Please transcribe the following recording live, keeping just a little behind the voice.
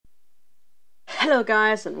Hello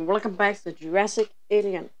guys and welcome back to Jurassic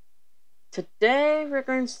Alien. Today we're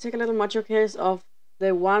going to take a little module case of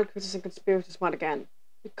the Wild Cryptids and Conspiracies mod again,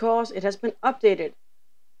 because it has been updated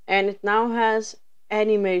and it now has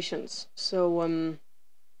animations. So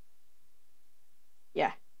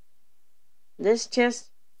yeah, this chest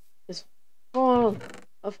is full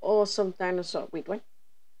of awesome dinosaur. Wait, what?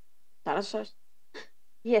 Dinosaurs?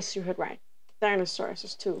 Yes, you heard right.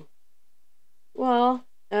 Dinosaurs too. Well,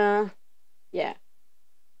 yeah.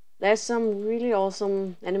 There's some really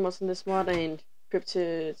awesome animals in this mod and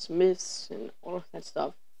cryptids, myths, and all of that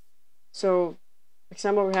stuff. So, for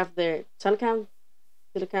example, we have the telecanth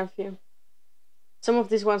here. Some of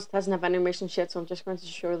these ones doesn't have animations yet, so I'm just going to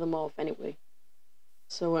show them off anyway.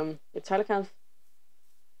 So, the telecanth,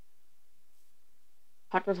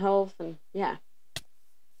 Hardwood Health, and yeah.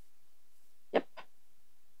 Yep.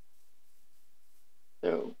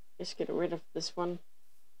 So, let's get rid of this one.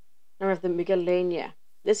 Now we have the Megalania.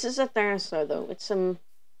 This is a dinosaur though. It's a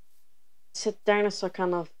dinosaur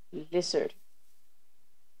kind of lizard.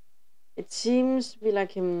 It seems to be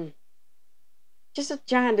like just a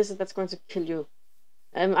giant lizard that's going to kill you.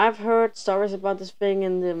 I've heard stories about this thing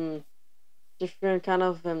in the different kind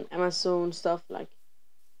of Amazon stuff, like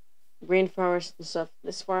rainforest and stuff.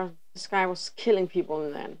 This guy was killing people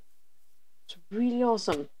in there. It's really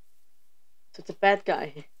awesome. So it's a bad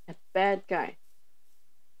guy. A bad guy.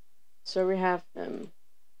 So we have the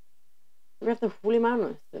woolly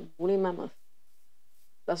mammoth. The woolly mammoth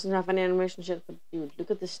doesn't have any animation yet, but dude, look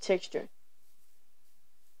at this texture.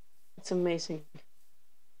 It's amazing.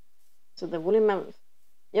 So the woolly mammoth.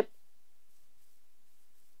 Yep.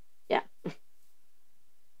 Yeah.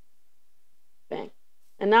 Bang.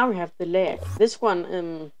 And now we have the leg. This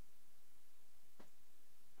one,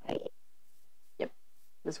 yep.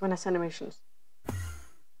 This one has animations.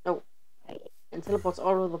 Oh. And teleports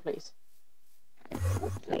all over the place.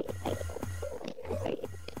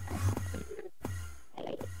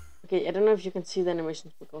 Okay, I don't know if you can see the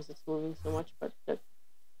animations because it's moving so much, but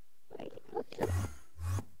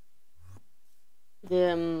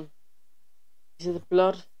you see the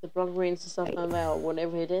blood veins and stuff down there, or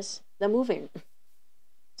whatever it is, they're moving.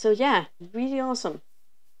 So yeah, really awesome.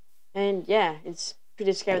 And yeah, it's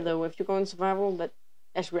pretty scary though. If you're going survival, that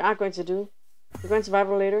as we are going to do, if you're going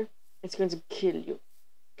survival later, it's going to kill you.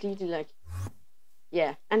 Completely, like,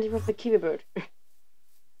 yeah. And you have the kiwi bird.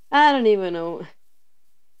 I don't even know.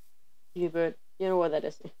 Kiwi bird, you know what that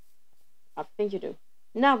is. I think you do.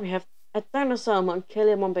 Now we have a dinosaur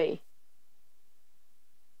Monkelia Mombay.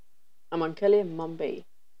 A Monkelia Mombay.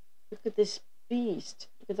 Look at this beast.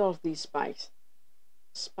 Look at all of these spikes.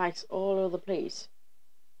 Spikes all over the place.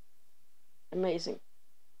 Amazing.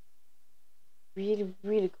 Really,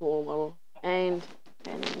 really cool model. And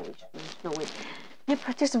no wait.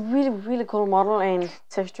 Yep, just a really, really cool model and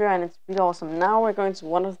texture, and it's really awesome. Now we're going to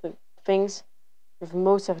one of the things with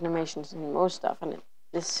most animations and most stuff, and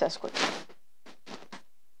this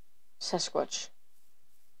Sasquatch.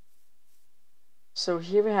 So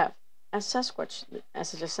here we have a Sasquatch,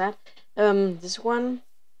 as I just said. This one,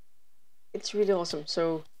 it's really awesome.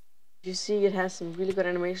 So you see, it has some really good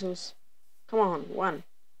animations. Come on, one.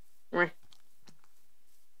 Okay,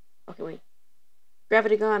 wait.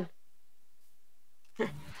 Gravity gun.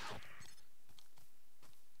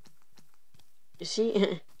 You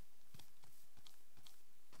see?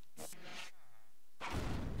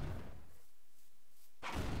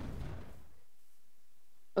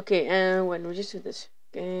 Okay, and when we just do this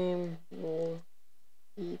game, will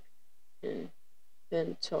keep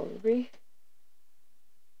inventory.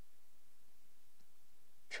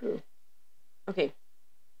 True. Okay,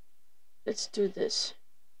 let's do this.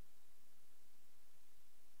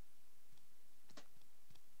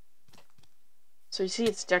 So you see,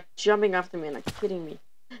 it's like jumping after me, like kidding me.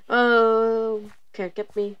 Oh, can't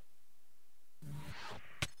get me.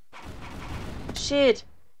 Shit!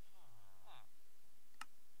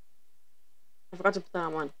 I forgot to put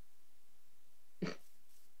that on.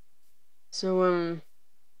 So,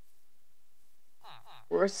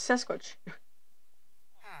 where's Sasquatch?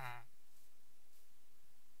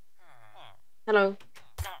 Hello.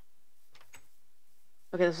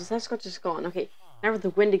 Okay, so Sasquatch is gone. Okay, now with the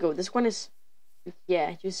Wendigo. This one is,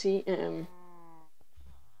 yeah, you see,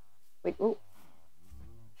 wait, oh.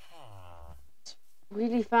 It's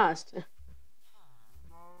really fast.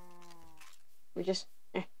 We just,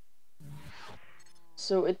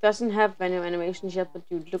 So it doesn't have any animations yet, but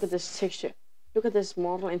dude, look at this texture. Look at this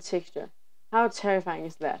model and texture. How terrifying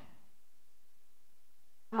is that?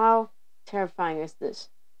 How terrifying is this?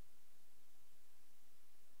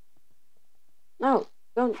 No,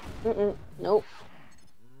 don't, no.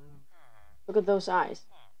 Look at those eyes.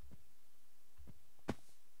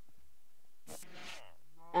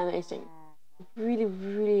 Amazing. Really,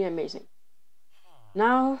 really amazing.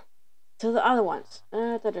 Now, to the other ones.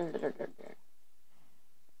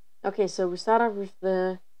 Okay, so we start off with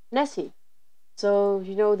the Nessie. So,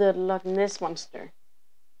 you know the Loch Ness Monster.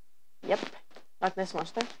 Yep, Loch Ness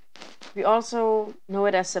Monster. We also know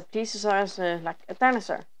it as a plesiosaurus, like a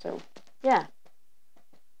dinosaur. So, yeah.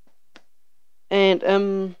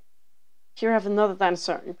 And, here we have another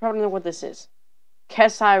dinosaur. You probably know what this is.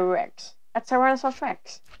 Rex. A Tyrannosaurus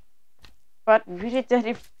Rex. But really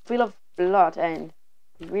dirty, full of blood and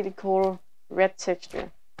really cool red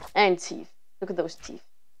texture. And teeth. Look at those teeth.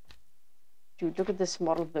 Dude, look at this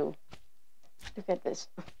model though. Look at this.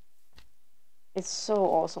 It's so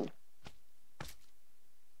awesome.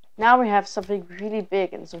 Now we have something really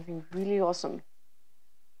big and something really awesome.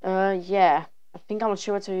 Yeah. I think I'll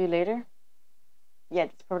show it to you later. Yeah,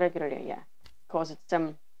 that's probably a good idea, yeah. Because it's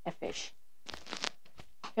a fish.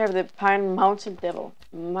 Here we have the Pine Mountain Devil.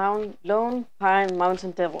 Lone Pine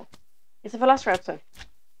Mountain Devil. It's a velociraptor.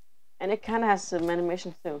 And it kinda has some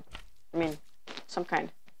animation too. I mean, some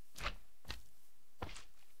kind.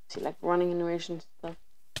 See, like running animation stuff.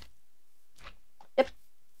 Yep.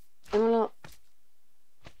 Emila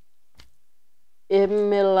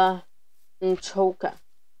Ntoka.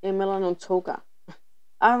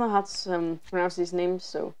 I don't know how to pronounce these names,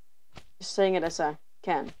 so just saying it as I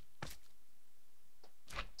can.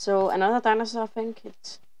 So another dinosaur, I think.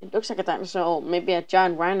 It looks like a dinosaur, or maybe a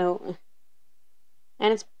giant rhino.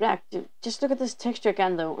 And it's black. Just look at this texture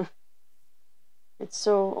again, though. It's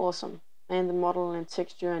so awesome. And the model and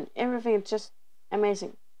texture and everything, it's just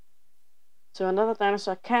amazing. So another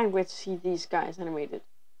dinosaur, I can't wait to see these guys animated.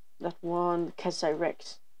 That one,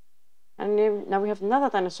 Rex. And now we have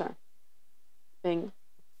another dinosaur thing.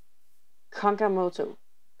 Kangamato.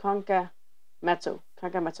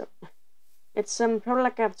 It's probably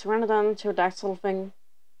like a pteranodon pterodactyl thing.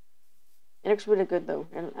 It looks really good though,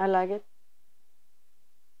 and I like it.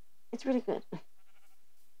 It's really good.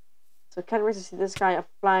 So can't wait to see this guy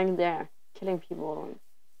flying there, killing people.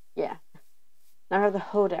 Yeah. Now I have the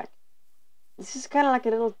Hodak. This is kind of like a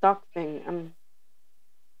little dog thing.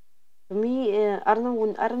 For me, I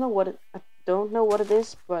don't know what it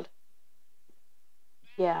is, but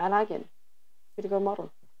yeah, I like it. Pretty good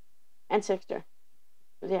model and texture.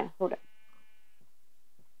 But yeah, Hodak.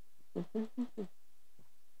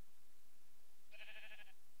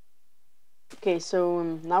 Okay, so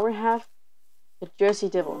now we have the Jersey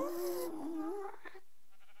Devil.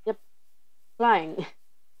 Yep, flying.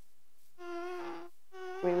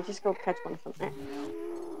 Wait, we just go catch one from there.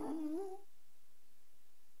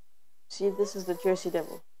 See, this is the Jersey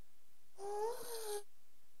Devil.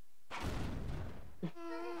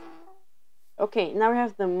 Okay, now we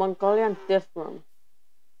have the Mongolian Death Worm.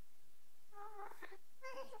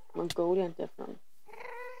 I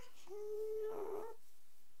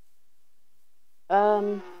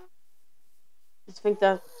think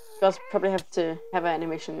that does probably have to have an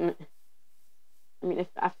animation. I mean,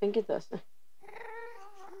 I think it does.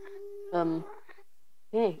 Okay.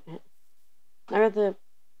 Now we have the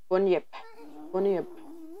Bunyip.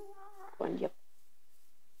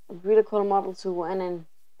 A really cool model too, and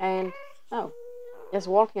oh, it has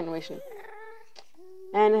walking animation.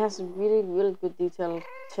 And it has a really, really good detailed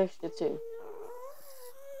texture too.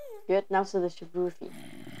 Good, now to the Shiburufi.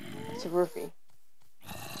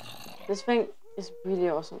 This thing is really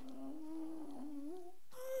awesome.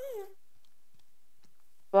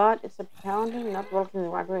 But it's apparently not working the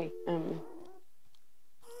right way.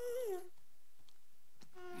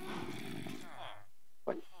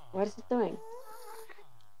 What is it doing?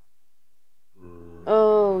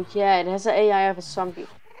 Oh yeah, it has an AI of a zombie.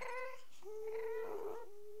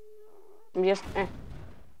 I'm just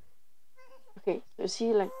okay, so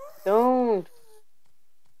see, like, don't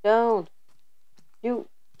you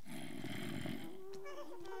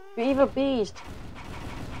evil beast.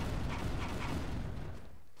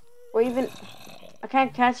 Or even I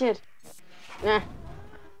can't catch it. Nah,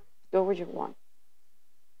 go where you want.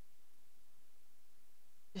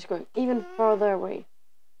 Just going even further away.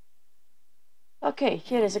 Okay,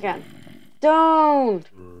 here it is again. Don't!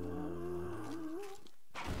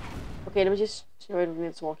 Okay, let me just show it when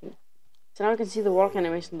it's walking. So now we can see the walk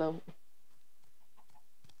animation though.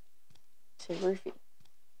 Say Roofy.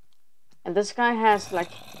 And this guy has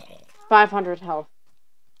like 500 health.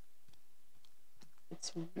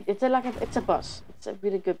 It's a boss. It's a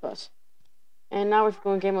really good boss. And now if we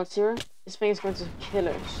go in game mode 0, this thing is going to kill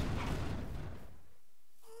us.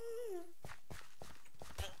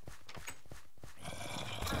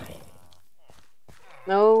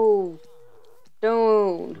 No.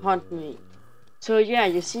 Don't hunt me. So yeah,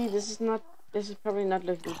 you see, this is probably not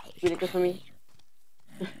looking really good for me.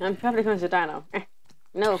 I'm probably going to die now.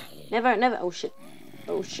 No, never, never. Oh shit.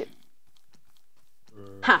 Oh shit.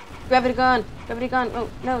 Ha! Gravity gun! Gravity gun! Oh,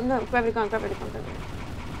 no, no, gravity gun, gravity gun, gravity gun.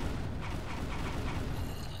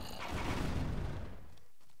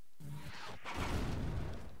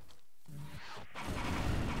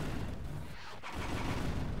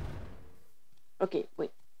 Okay,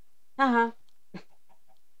 wait. Haha.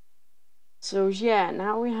 So yeah,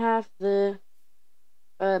 now we have the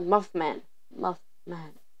Mothman.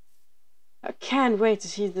 Mothman. I can't wait to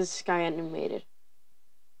see this guy animated.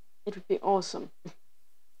 It would be awesome.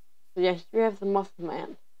 So yeah, here we have the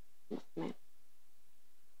Mothman. Mothman.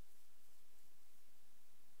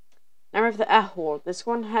 Now we have the Ahor. This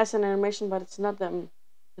one has an animation, but it's not the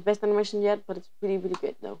best animation yet, but it's really, really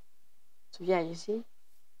good though. So yeah, you see?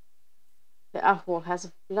 The Ahor has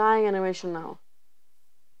a flying animation now.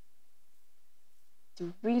 It's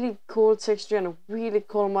a really cool texture and a really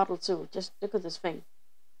cool model too. Just look at this thing.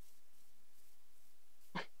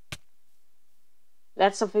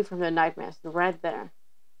 That's something from the Nightmares, right there.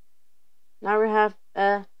 Now we have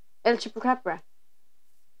El Chupacabra.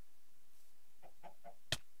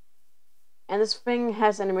 And this thing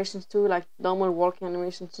has animations too, like normal walking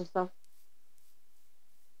animations and stuff.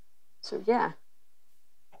 So yeah.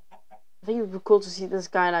 I think it would be cool to see this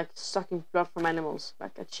guy like sucking blood from animals,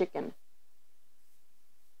 like a chicken.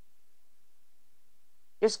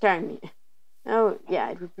 You're scaring me. Oh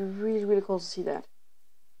yeah, it would be really, really cool to see that.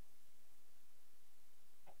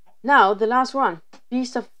 Now the last one,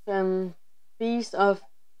 Beast of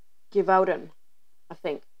Givaudan, I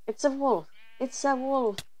think. It's a wolf. It's a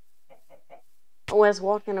wolf. Oh, it has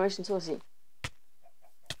walking animation too, I see.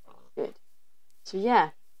 Good. So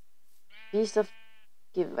yeah, Beast of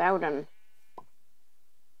Givaudan.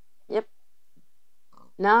 Yep.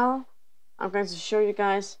 Now I'm going to show you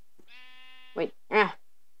guys. Wait. Now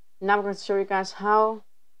I'm going to show you guys how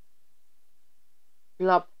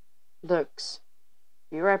Blob looks.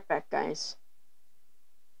 Be right back, guys.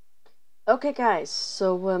 Okay, guys.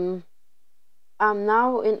 So I'm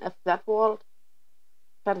now in a flat water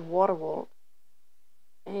world,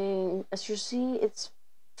 and as you see, it's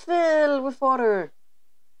filled with water.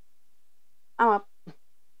 I'm up.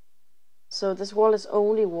 So this wall is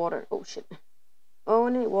only water. Oh shit.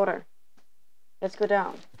 Only water. Let's go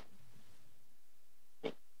down.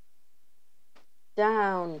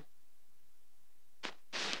 Down.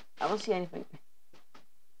 I don't see anything.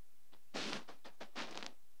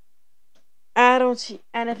 I don't see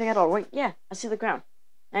anything at all. Wait, yeah, I see the ground.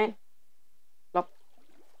 And Blob.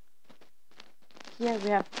 Here we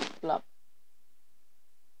have Blob.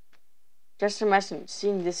 Just imagine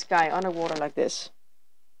seeing this guy underwater like this.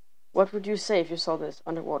 What would you say if you saw this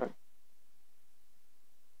underwater?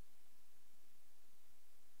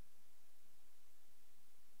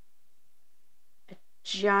 A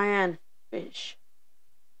giant fish.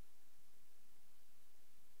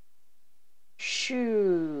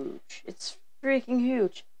 Huge. It's freaking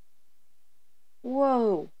huge.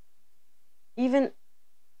 Whoa. Even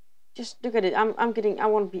just look at it. I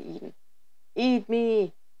want to be eaten. Eat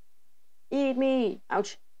me. Eat me.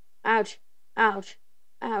 Ouch. Ouch. Ouch.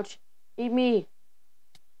 Ouch. Eat me.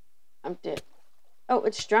 I'm dead. Oh,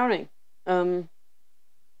 it's drowning. That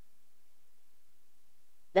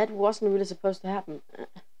wasn't really supposed to happen.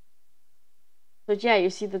 But yeah, you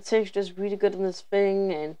see the texture is really good on this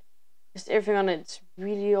thing, and just everything on it. It's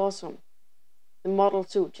really awesome. The model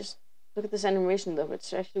too. Just look at this animation though.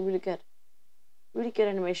 It's actually really good. Really good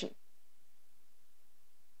animation.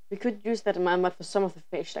 We could use that in my mod for some of the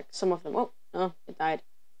fish, like some of them. Oh, no, it died.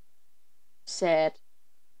 Sad.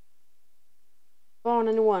 Spawn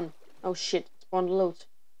a new one. Oh shit, spawned loads.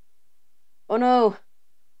 Oh no!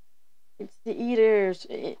 It's the eaters.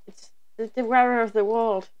 It's the devourer of the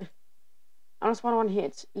world. I don't spawn one here.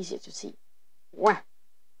 It's easier to see. Wah.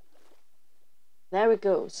 There we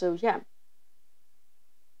go. So yeah,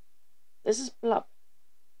 this is Blob.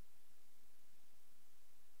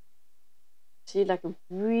 See, like a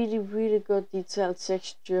really, really good detailed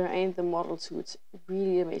texture, and the model too. It's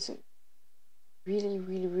really amazing. Really,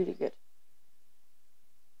 really, really good.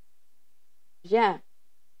 Yeah,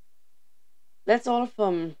 that's all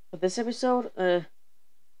for this episode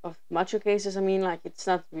of Macho Cases. I mean, like, it's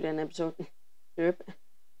not really an episode.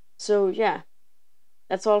 So yeah,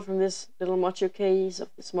 that's all from this little Macho case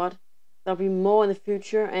of this mod. There'll be more in the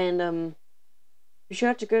future, and be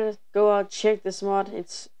sure to go out check this mod.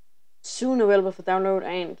 It's soon available for download,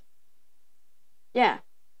 and yeah,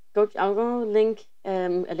 I'm gonna link a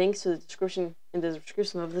link to the description in the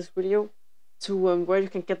description of this video, to where you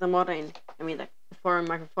can get the mod in. I mean, like the forum,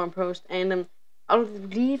 microforum post, and I'll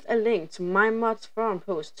leave a link to my mod's forum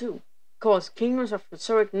post too, because Kingdoms of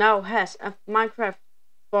Rhetoric now has a Minecraft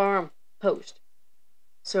forum post.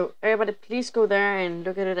 So everybody, please go there and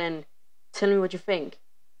look at it and tell me what you think.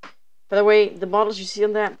 By the way, the models you see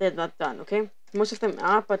on there, they're not done. Okay, most of them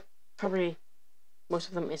are, but probably most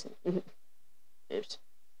of them isn't. Oops.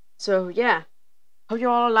 So yeah, hope you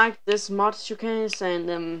all like this mod showcase,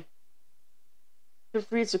 and feel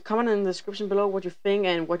free to comment in the description below what you think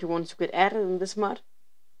and what you want to get added in this mod.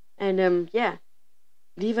 And yeah,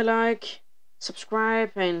 leave a like,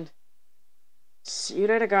 subscribe, and see you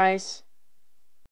later, guys.